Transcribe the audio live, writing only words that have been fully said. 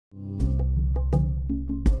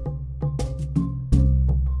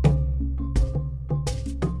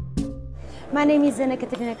My name is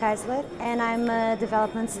Catarina Kaizeler and I'm a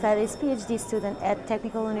Development Studies PhD student at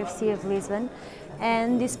Technical University of Lisbon.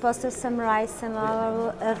 And this poster summarizes some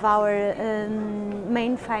of our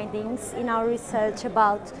main findings in our research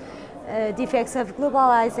about the effects of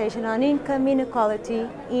globalization on income inequality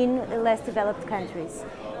in less developed countries.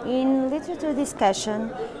 In literature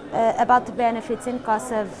discussion about the benefits and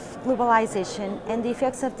costs of globalization and the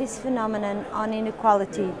effects of this phenomenon on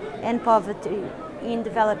inequality and poverty in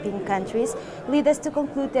developing countries lead us to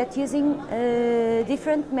conclude that using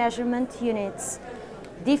different measurement units,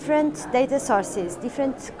 different data sources,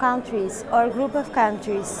 different countries or group of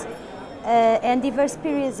countries and diverse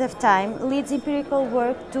periods of time leads empirical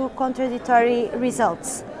work to contradictory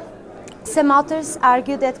results. Some authors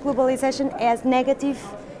argue that globalization has negative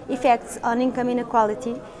effects on income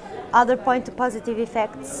inequality, others point to positive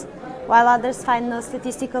effects, while others find no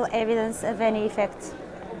statistical evidence of any effect.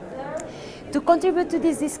 To contribute to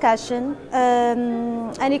this discussion,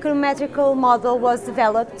 an econometrical model was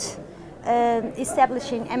developed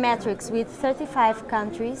establishing a matrix with 35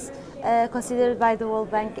 countries considered by the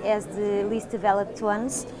World Bank as the least developed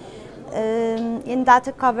ones. And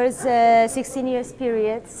data covers a 16 years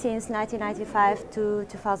period since 1995 to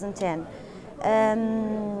 2010.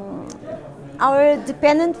 Our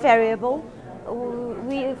dependent variable,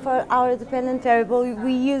 for our dependent variable,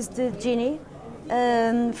 we used the Gini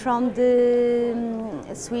from the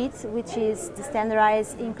suite, which is the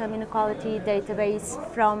standardized income inequality database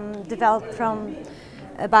developed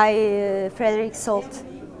by Frederick Salt.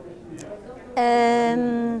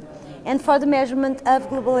 And for the measurement of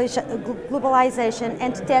globalization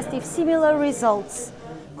and to test if similar results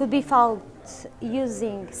could be found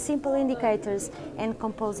using simple indicators and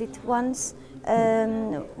composite ones,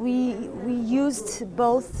 we used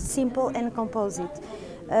both simple and composite.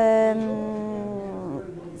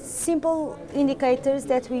 Simple indicators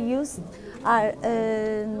that we used are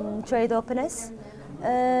trade openness,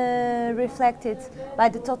 reflected by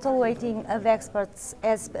the total weighting of exports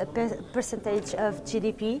as a percentage of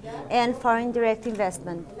GDP, and foreign direct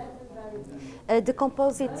investment. The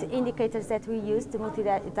composite indicators that we used, the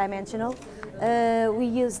multidimensional, we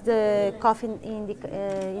used the coffin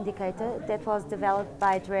indicator that was developed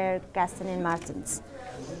by Dreher, Gaston and Martens.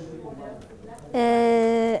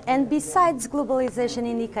 And besides globalization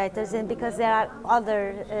indicators, and because there are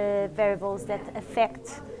other variables that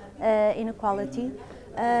affect inequality,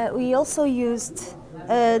 we also used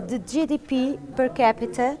the GDP per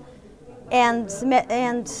capita and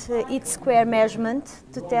its square measurement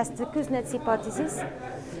to test the Kuznets hypothesis,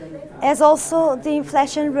 as also the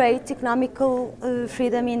inflation rate, economical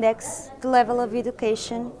freedom index, the level of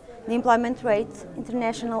education, the employment rate,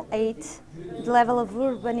 international aid, the level of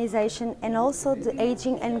urbanization, and also the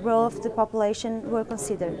aging and growth of the population were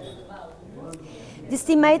considered. The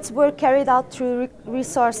estimates were carried out through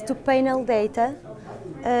resource to panel data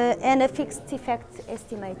and a fixed effect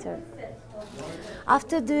estimator.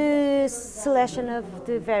 After the selection of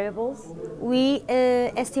the variables, we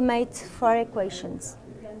estimate 4 equations.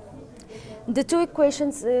 The two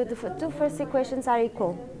equations, the two first equations are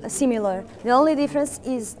equal, similar. The only difference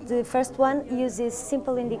is the first one uses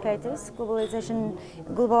simple indicators, globalization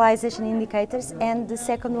indicators, and the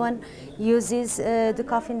second one uses the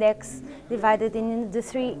COF index divided in the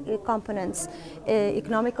 3 components,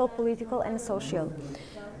 economical, political, and social.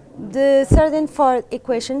 The third and fourth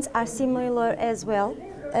equations are similar as well,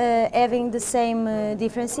 having the same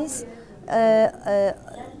differences.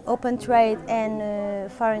 Open trade and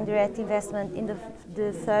foreign direct investment in the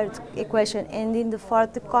third equation, and in the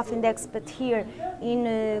fourth the COF index, but here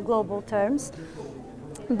in global terms.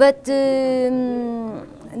 But the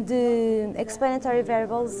explanatory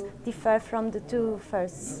variables differ from the 2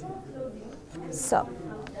 first. So,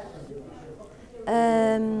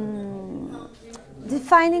 the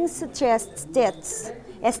findings suggest that,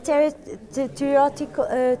 as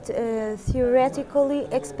theoretically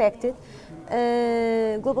expected,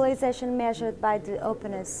 globalization measured by the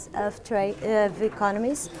openness of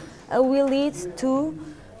economies will lead to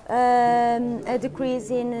a decrease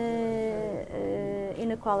in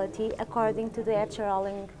inequality according to the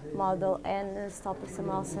Etcher-Olling model and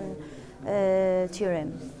Stolper-Samuelson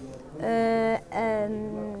theorem.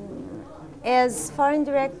 As foreign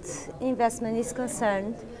direct investment is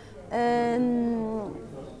concerned,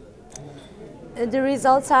 the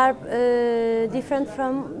results are different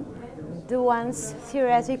from the ones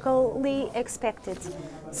theoretically expected.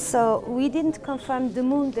 So we didn't confirm the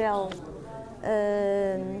Mundell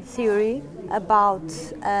theory about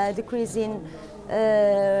decrease in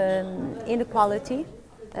inequality,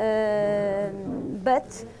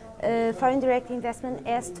 but foreign direct investment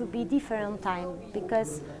has to be different on time,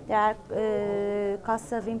 because there are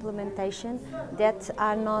costs of implementation that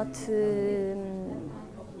are not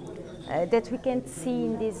that we can't see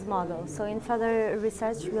in this model. So in further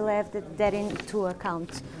research we'll have that into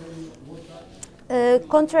account.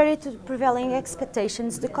 Contrary to prevailing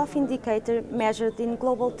expectations, the cost indicator measured in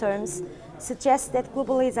global terms suggests that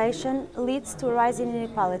globalization leads to a rise in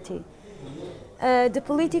inequality. The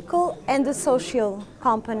political and the social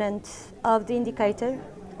component of the indicator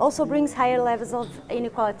also brings higher levels of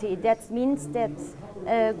inequality. That means that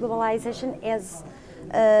globalization has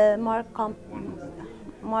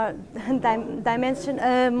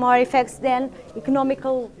more effects than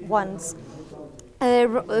economical ones.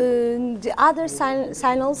 The other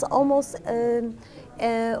signals, almost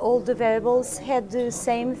all the variables had the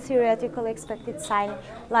same theoretical expected sign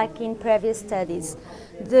like in previous studies.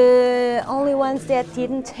 The only ones that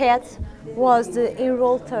didn't have was the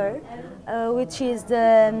enrolled term, which is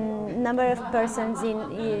the number of persons in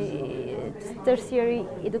tertiary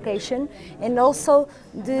education, and also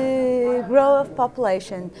the growth of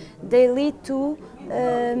population. They lead to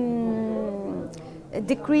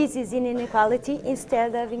decreases in inequality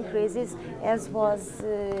instead of increases, as was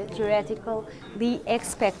theoretically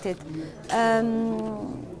expected.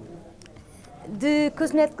 The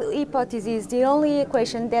Kuznets hypothesis, the only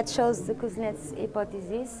equation that shows the Kuznets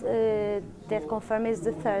hypothesis that confirms is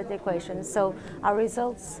the third equation. So our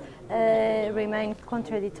results remain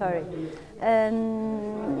contradictory.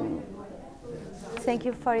 Thank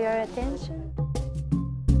you for your attention.